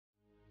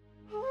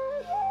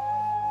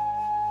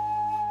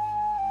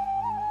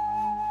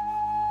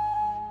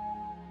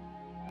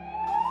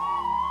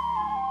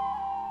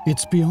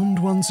It's beyond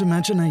one's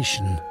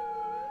imagination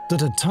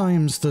that at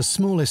times the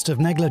smallest of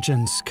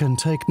negligence can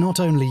take not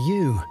only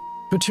you,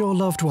 but your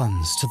loved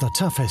ones to the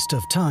toughest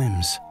of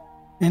times,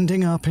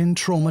 ending up in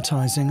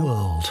traumatizing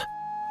world.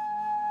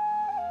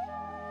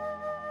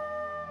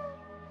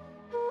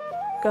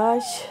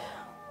 I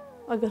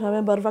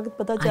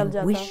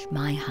wish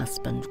my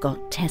husband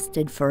got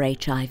tested for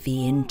HIV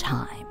in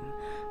time.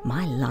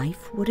 My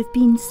life would have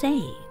been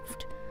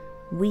saved.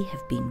 We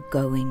have been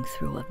going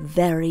through a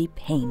very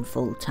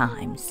painful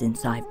time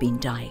since I've been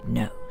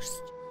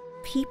diagnosed.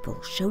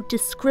 People show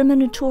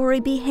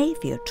discriminatory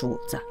behavior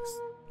towards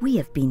us. We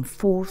have been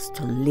forced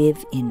to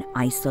live in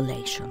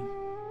isolation.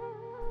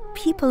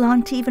 People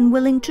aren't even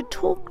willing to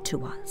talk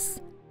to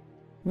us.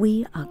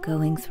 We are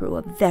going through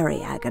a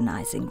very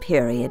agonizing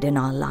period in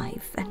our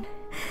life, and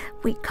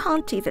we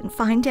can't even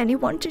find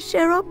anyone to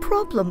share our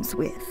problems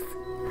with.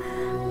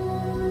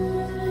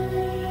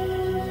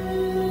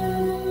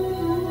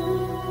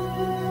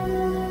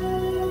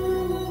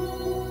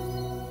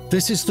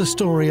 This is the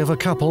story of a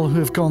couple who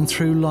have gone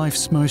through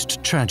life's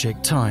most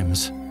tragic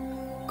times.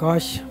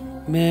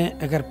 When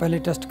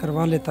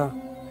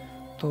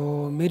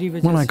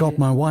I got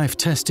my wife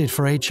tested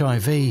for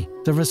HIV,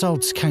 the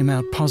results came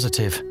out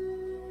positive.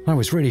 I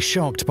was really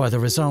shocked by the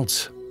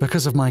results.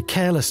 Because of my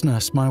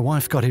carelessness, my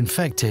wife got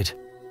infected.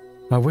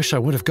 I wish I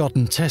would have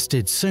gotten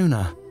tested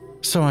sooner,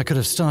 so I could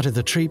have started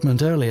the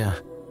treatment earlier,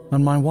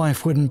 and my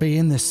wife wouldn't be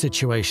in this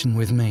situation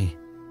with me.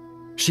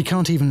 She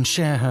can't even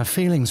share her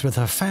feelings with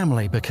her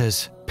family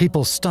because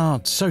people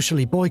start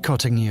socially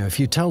boycotting you if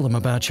you tell them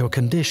about your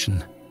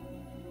condition.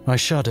 I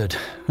shuddered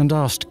and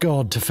asked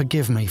God to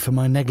forgive me for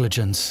my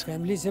negligence.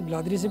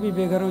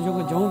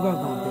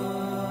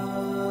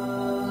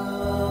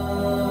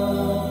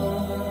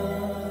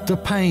 The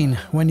pain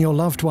when your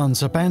loved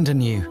ones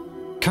abandon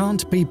you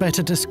can't be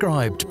better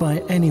described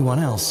by anyone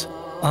else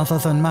other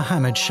than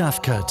Mohammed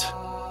Shafkat.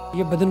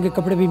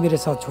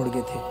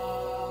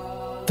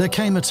 There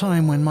came a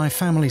time when my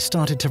family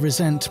started to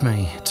resent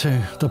me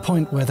to the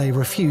point where they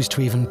refused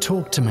to even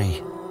talk to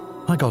me.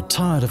 I got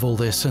tired of all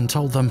this and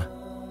told them,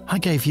 I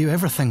gave you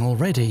everything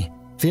already.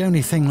 The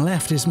only thing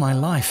left is my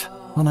life,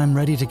 and I'm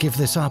ready to give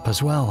this up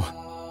as well.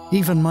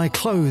 Even my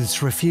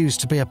clothes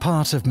refused to be a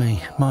part of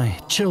me, my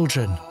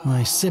children,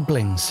 my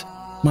siblings,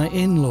 my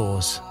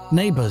in-laws,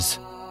 neighbors.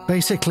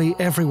 Basically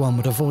everyone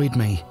would avoid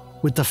me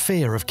with the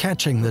fear of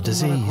catching the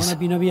disease.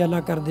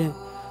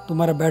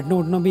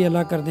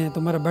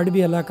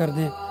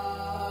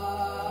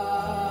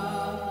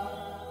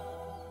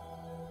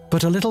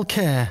 But a little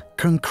care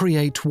can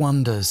create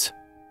wonders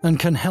and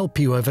can help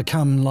you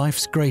overcome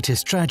life's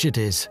greatest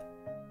tragedies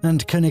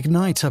and can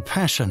ignite a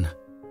passion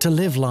to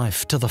live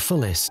life to the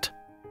fullest.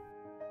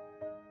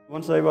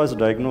 Once I was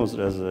diagnosed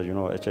as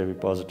HIV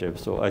positive,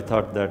 so I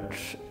thought that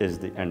is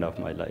the end of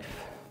my life.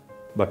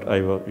 But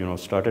I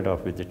started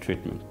off with the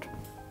treatment.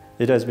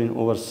 It has been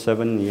over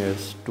 7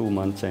 years, 2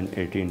 months and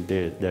 18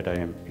 days that I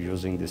am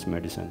using this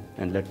medicine.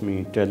 And let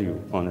me tell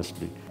you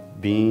honestly,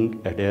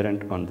 being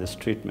adherent on this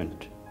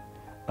treatment,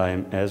 I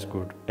am as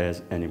good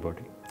as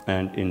anybody.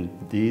 And in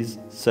these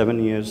 7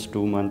 years,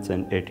 2 months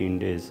and 18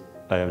 days,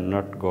 I have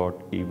not got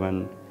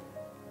even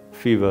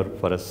fever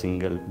for a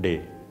single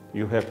day.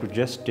 You have to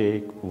just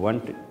take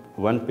one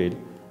pill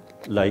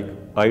like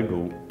I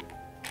do.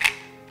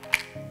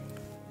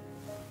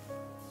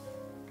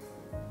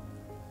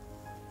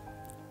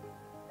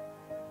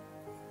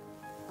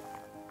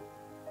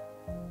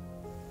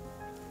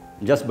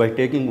 Just by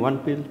taking one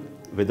pill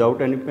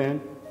without any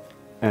pain,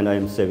 and I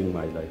am saving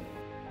my life.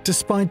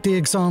 Despite the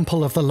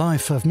example of the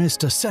life of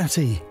Mr.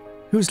 Sati,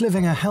 who's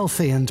living a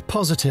healthy and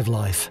positive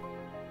life,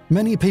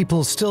 many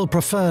people still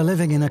prefer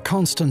living in a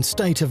constant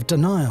state of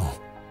denial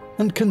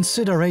and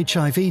consider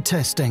HIV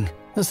testing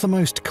as the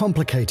most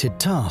complicated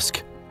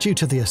task due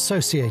to the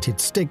associated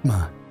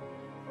stigma.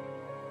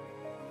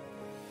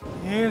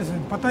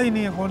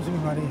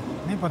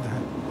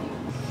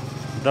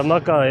 दमा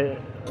का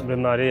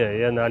बीमारी है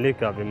या नाली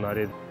का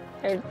बीमारी?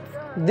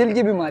 दिल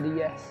की बीमारी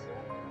है।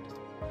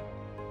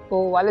 तो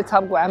वालिद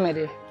साहब को है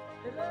मेरे,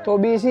 तो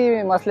भी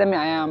इसी मसले में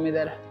आया हम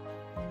इधर।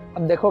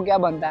 अब देखो क्या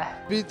बनता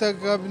है। अभी तक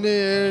आपने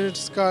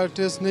एड्स का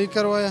टेस्ट नहीं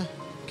करवाया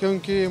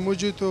क्योंकि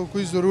मुझे तो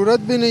कोई ज़रूरत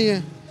भी नहीं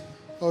है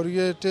और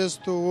ये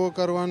टेस्ट तो वो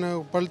करवाना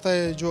पड़ता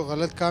है जो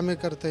गलत कामें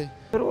करते हैं।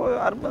 फिर वो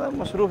यार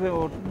मसरूफ़ है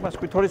और बस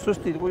कोई थोड़ी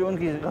सुस्ती कोई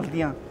उनकी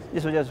गलतियाँ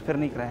इस वजह से फिर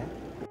नहीं कराया।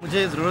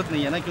 मुझे ज़रूरत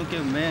नहीं है ना क्योंकि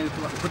मैं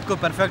खुद को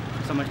परफेक्ट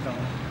समझता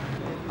हूँ।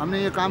 हमने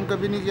ये काम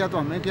कभी नहीं किया तो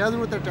हमें क्या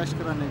ज़रूरत है टेस्ट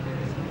कराने की।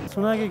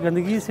 सुना कि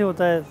गंदगी से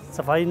होता है,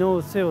 सफाई न हो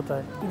उससे होता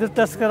है। इधर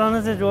टेस्ट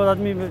कराने से जो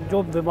आदमी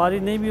जो बीमारी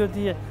नहीं भी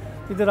होती है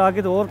इधर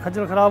आके तो और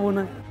खज्जल खराब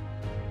होना है।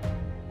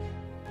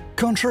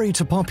 Contrary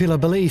to popular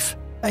belief,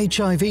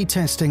 HIV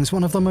testing is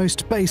one of the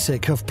most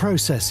basic of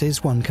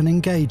processes one can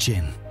engage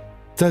in.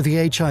 Though the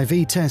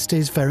HIV test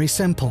is very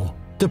simple,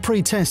 the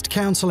pre-test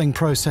counselling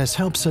process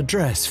helps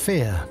address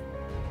fear.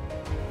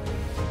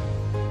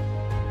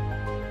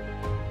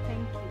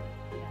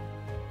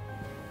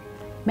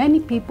 Many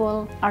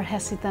people are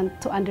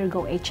hesitant to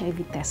undergo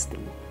HIV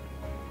testing.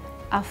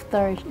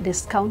 After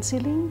this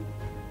counseling,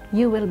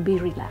 you will be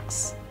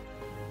relaxed.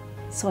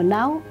 So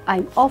now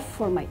I'm off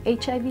for my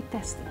HIV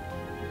testing.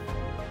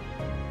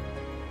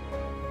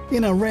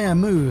 In a rare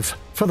move,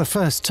 for the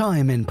first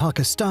time in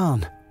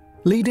Pakistan,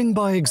 leading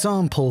by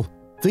example,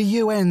 the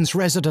UN's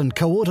resident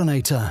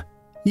coordinator,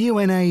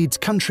 UNAIDS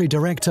country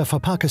director for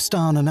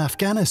Pakistan and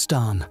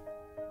Afghanistan,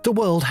 the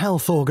World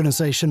Health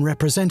Organization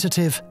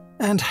representative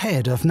and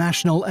head of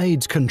National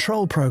AIDS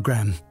Control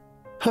Program,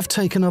 have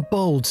taken a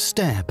bold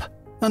step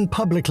and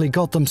publicly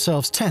got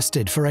themselves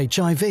tested for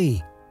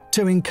HIV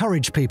to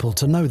encourage people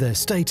to know their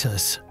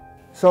status.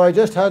 So I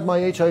just had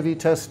my HIV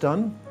test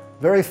done.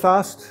 Very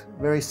fast,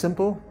 very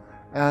simple,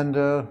 and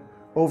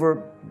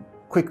over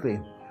quickly.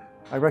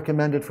 I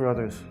recommend it for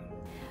others.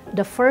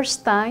 The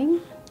first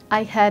time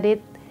I had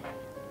it,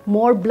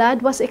 more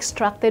blood was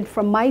extracted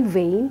from my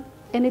vein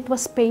and it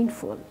was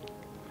painful.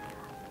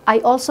 I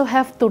also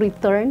have to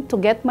return to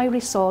get my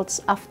results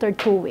after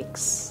 2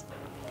 weeks.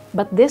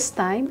 But this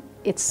time,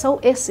 it's so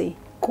easy,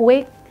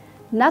 quick,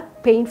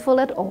 not painful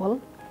at all,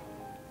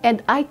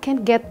 and I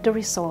can get the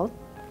result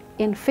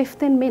in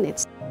 15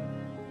 minutes.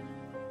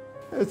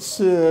 It's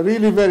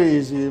really very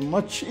easy,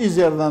 much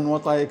easier than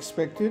what I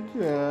expected.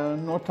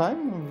 No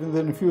time,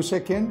 within a few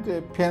seconds,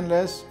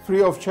 painless,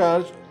 free of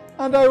charge,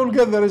 and I will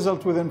get the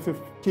result within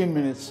 15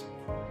 minutes.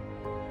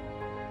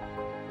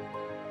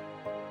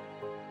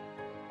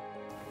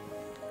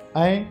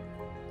 आएँ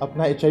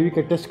अपना HIV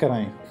का test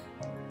कराएं।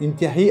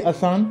 इंतहाई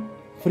आसान,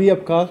 free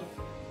of cost,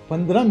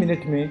 15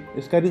 minute में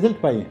इसका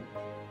result पाइए।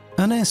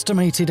 An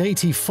estimated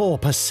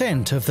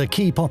 84% of the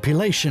key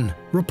population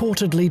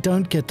reportedly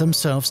don't get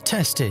themselves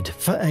tested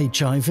for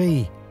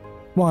HIV,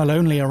 while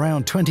only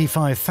around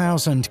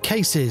 25,000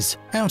 cases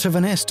out of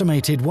an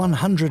estimated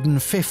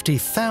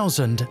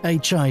 150,000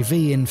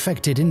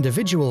 HIV-infected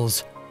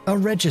individuals are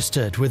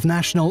registered with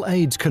National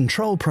AIDS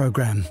Control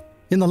Program.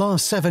 In the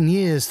last 7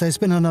 years, there's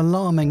been an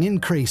alarming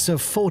increase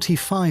of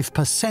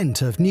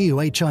 45% of new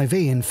HIV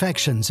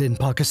infections in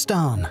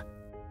Pakistan.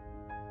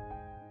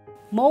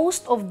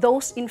 Most of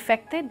those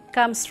infected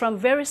comes from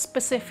very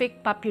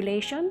specific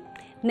population,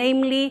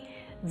 namely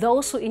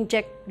those who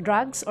inject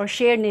drugs or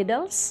share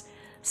needles.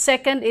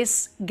 Second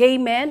is gay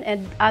men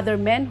and other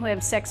men who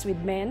have sex with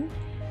men,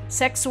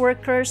 sex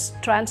workers,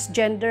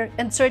 transgender,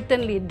 and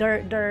certainly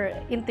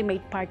their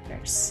intimate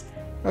partners.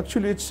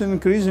 Actually, it's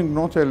increasing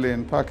not only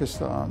in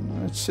Pakistan,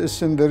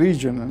 it's in the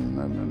region.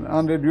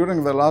 And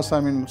during the last,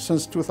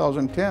 since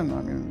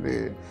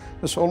 2010,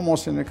 it's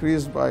almost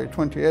increased by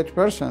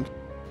 28%.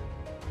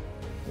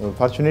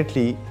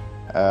 Fortunately,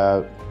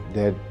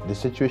 the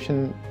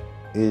situation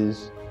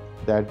is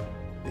that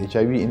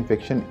HIV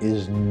infection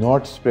is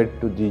not spread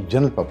to the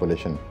general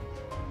population.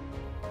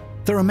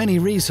 There are many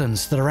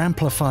reasons that are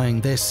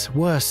amplifying this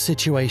worse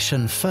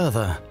situation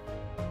further.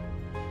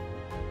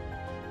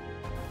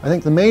 I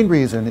think the main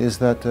reason is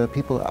that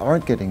people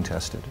aren't getting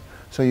tested.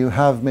 So you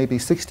have maybe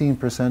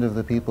 16% of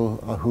the people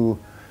who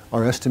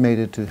are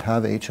estimated to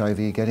have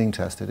HIV getting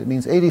tested. It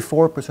means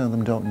 84% of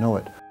them don't know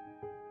it.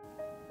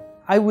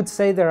 I would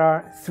say there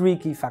are 3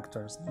 key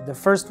factors. The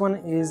first one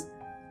is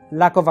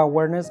lack of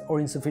awareness or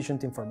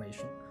insufficient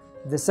information.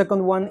 The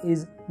second one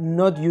is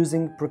not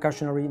using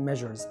precautionary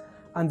measures.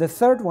 And the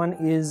third one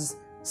is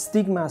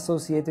stigma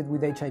associated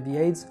with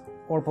HIV/AIDS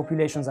or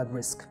populations at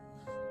risk.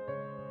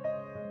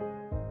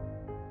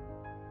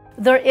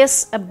 There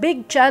is a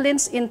big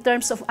challenge in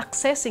terms of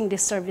accessing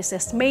these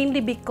services,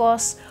 mainly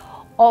because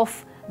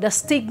of the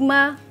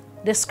stigma,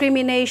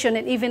 discrimination,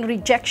 and even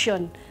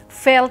rejection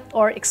felt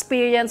or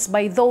experienced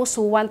by those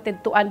who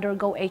wanted to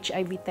undergo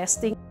HIV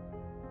testing.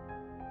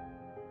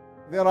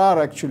 There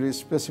are actually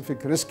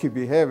specific risky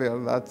behavior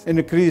that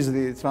increase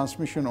the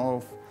transmission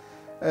of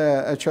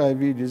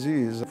HIV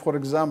disease. For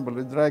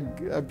example, drug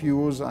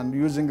abuse and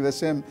using the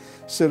same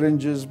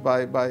syringes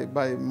by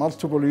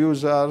multiple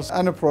users,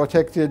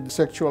 unprotected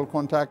sexual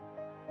contact.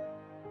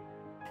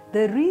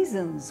 The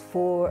reasons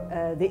for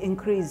the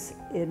increase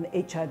in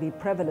HIV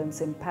prevalence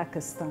in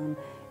Pakistan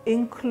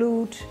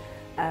include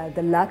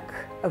the lack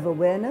of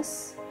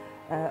awareness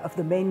of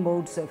the main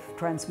modes of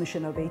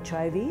transmission of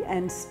HIV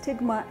and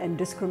stigma and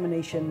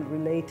discrimination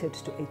related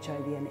to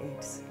HIV and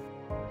AIDS.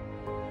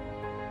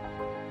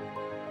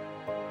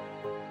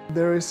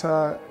 There is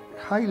a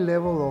high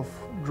level of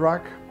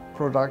drug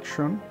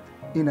production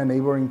in a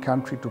neighboring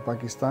country to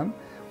Pakistan,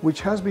 which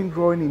has been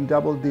growing in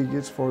double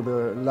digits for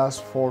the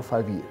last 4 or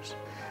 5 years.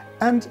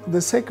 And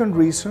the second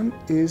reason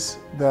is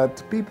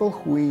that people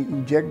who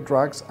inject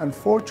drugs,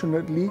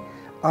 unfortunately,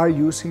 are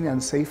using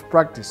unsafe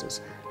practices,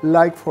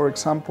 like, for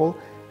example,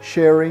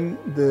 sharing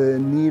the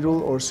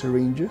needle or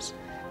syringes,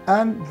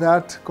 and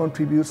that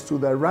contributes to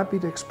the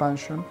rapid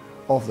expansion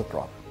of the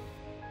problem.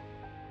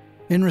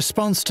 In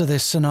response to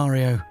this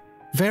scenario,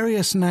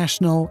 various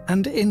national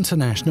and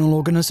international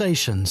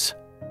organizations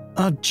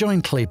are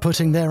jointly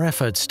putting their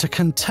efforts to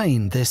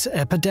contain this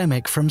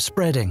epidemic from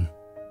spreading.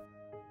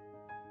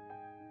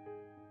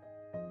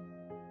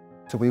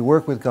 So we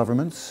work with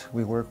governments,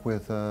 we work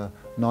with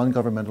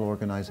non-governmental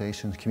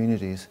organizations,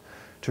 communities,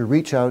 to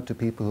reach out to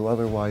people who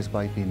otherwise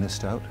might be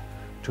missed out.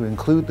 to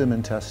include them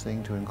in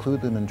testing, to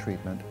include them in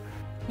treatment.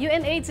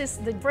 UNAIDS is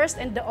the first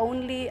and the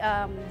only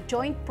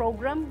joint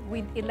program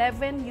with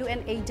 11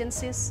 UN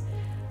agencies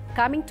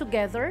coming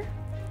together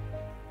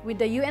with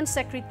the UN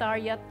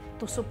Secretariat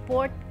to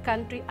support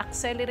country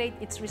accelerate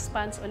its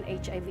response on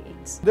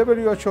HIV/AIDS.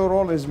 WHO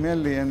role is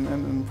mainly in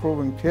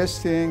improving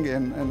testing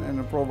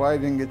and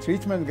providing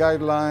treatment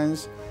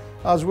guidelines,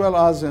 as well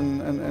as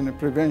in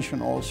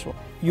prevention also.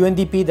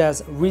 UNDP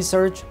does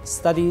research,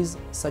 studies,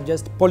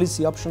 suggests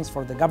policy options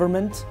for the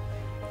government.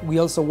 We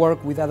also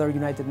work with other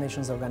United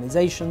Nations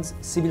organizations,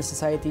 civil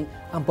society,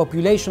 and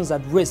populations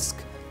at risk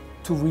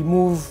to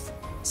remove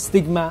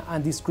stigma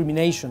and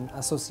discrimination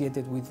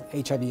associated with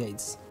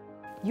HIV/AIDS.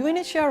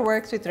 UNHCR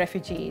works with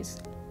refugees.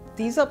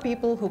 These are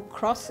people who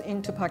cross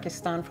into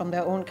Pakistan from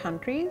their own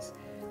countries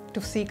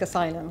to seek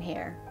asylum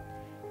here.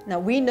 Now,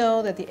 we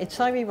know that the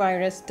HIV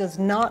virus does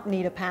not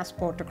need a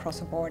passport to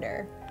cross a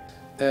border.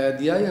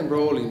 The IM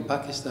role in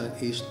Pakistan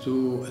is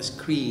to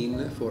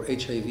screen for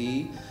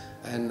HIV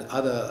and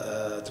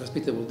other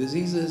transmittable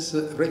diseases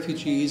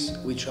refugees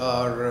which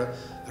are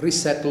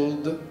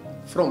resettled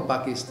from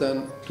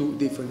Pakistan to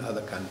different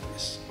other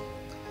countries.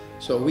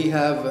 So we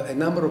have a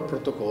number of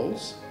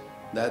protocols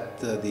that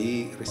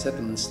the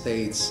resettlement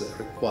states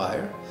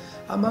require,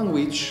 among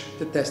which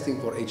the testing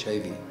for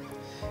HIV.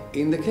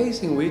 In the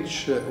case in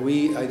which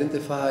we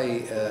identify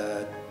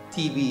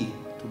TB,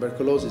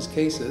 tuberculosis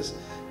cases,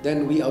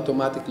 then we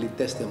automatically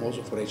test them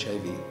also for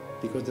HIV,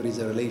 because there is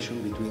a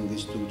relation between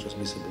these two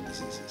transmissible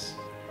diseases.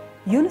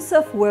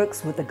 UNICEF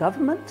works with the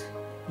government,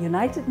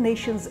 United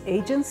Nations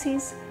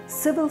agencies,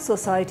 civil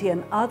society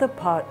and other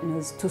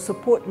partners to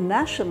support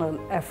national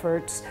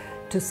efforts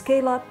to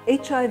scale up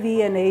HIV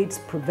and AIDS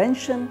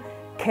prevention,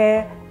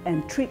 care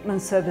and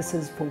treatment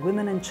services for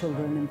women and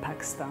children in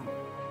Pakistan.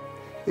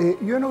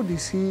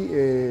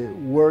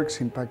 UNODC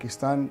works in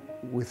Pakistan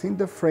within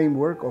the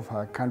framework of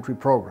a country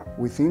program.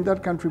 Within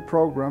that country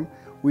program,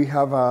 we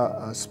have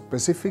a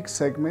specific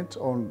segment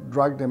on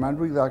drug demand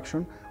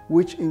reduction,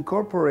 which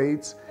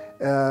incorporates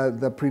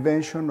the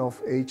prevention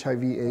of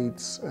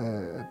HIV/AIDS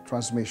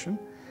transmission.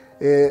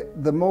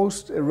 The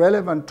most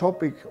relevant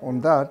topic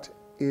on that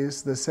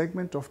is the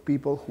segment of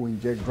people who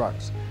inject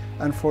drugs.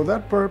 And for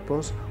that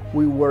purpose,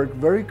 we work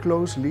very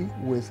closely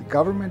with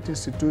government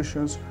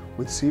institutions,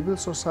 with civil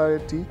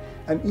society,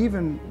 and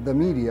even the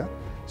media,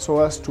 so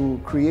as to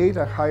create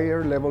a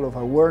higher level of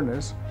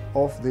awareness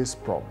of this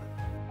problem.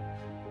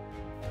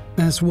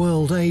 As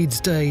World AIDS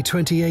Day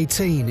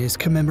 2018 is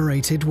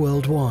commemorated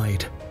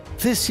worldwide,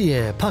 this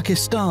year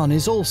Pakistan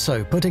is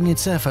also putting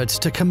its efforts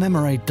to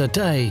commemorate the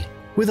day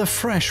with a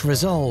fresh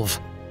resolve.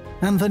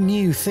 And the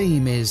new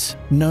theme is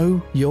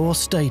Know Your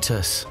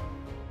Status.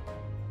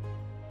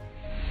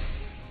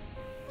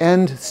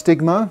 End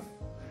stigma,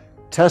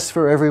 tests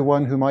for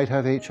everyone who might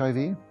have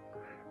HIV,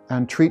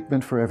 and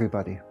treatment for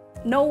everybody.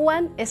 No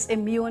one is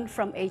immune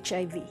from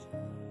HIV.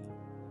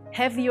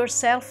 Have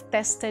yourself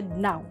tested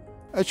now.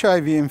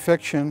 HIV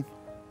infection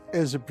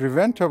is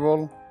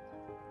preventable,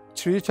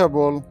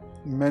 treatable,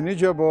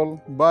 manageable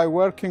by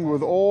working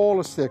with all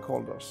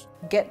stakeholders.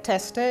 Get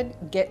tested,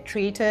 get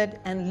treated,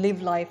 and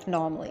live life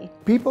normally.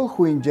 People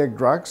who inject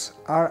drugs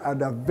are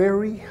at a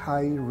very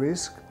high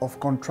risk of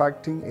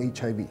contracting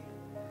HIV.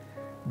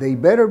 They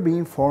better be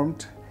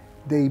informed,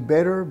 they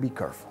better be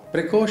careful.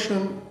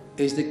 Precaution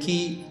is the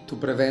key to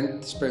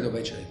prevent the spread of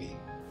HIV.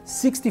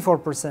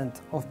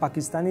 64% of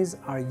Pakistanis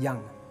are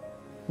young.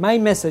 My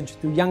message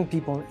to young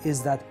people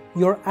is that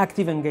your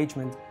active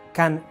engagement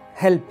can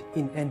help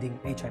in ending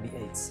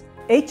HIV/AIDS.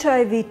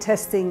 HIV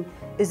testing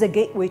is a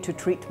gateway to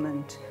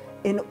treatment.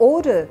 In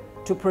order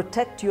to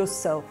protect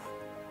yourself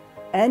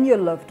and your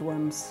loved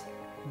ones,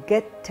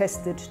 get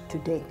tested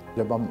today.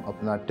 जब हम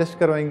अपना test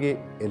करवाएंगे,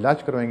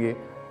 इलाज करवाएंगे,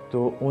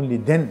 तो only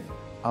then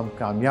हम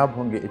कामयाब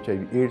होंगे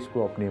HIV/AIDS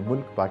को अपने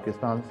मुल्क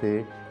पाकिस्तान से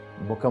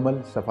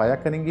मुकम्मल सफाया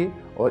करेंगे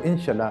और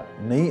इंशाल्लाह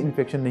नई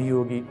इन्फेक्शन नहीं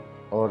होगी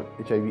और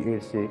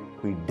HIV/AIDS से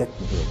कोई डेथ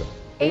नहीं होगा।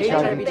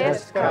 HIV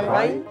टेस्ट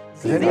करवाई,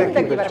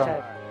 जिंदगी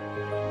बचाए।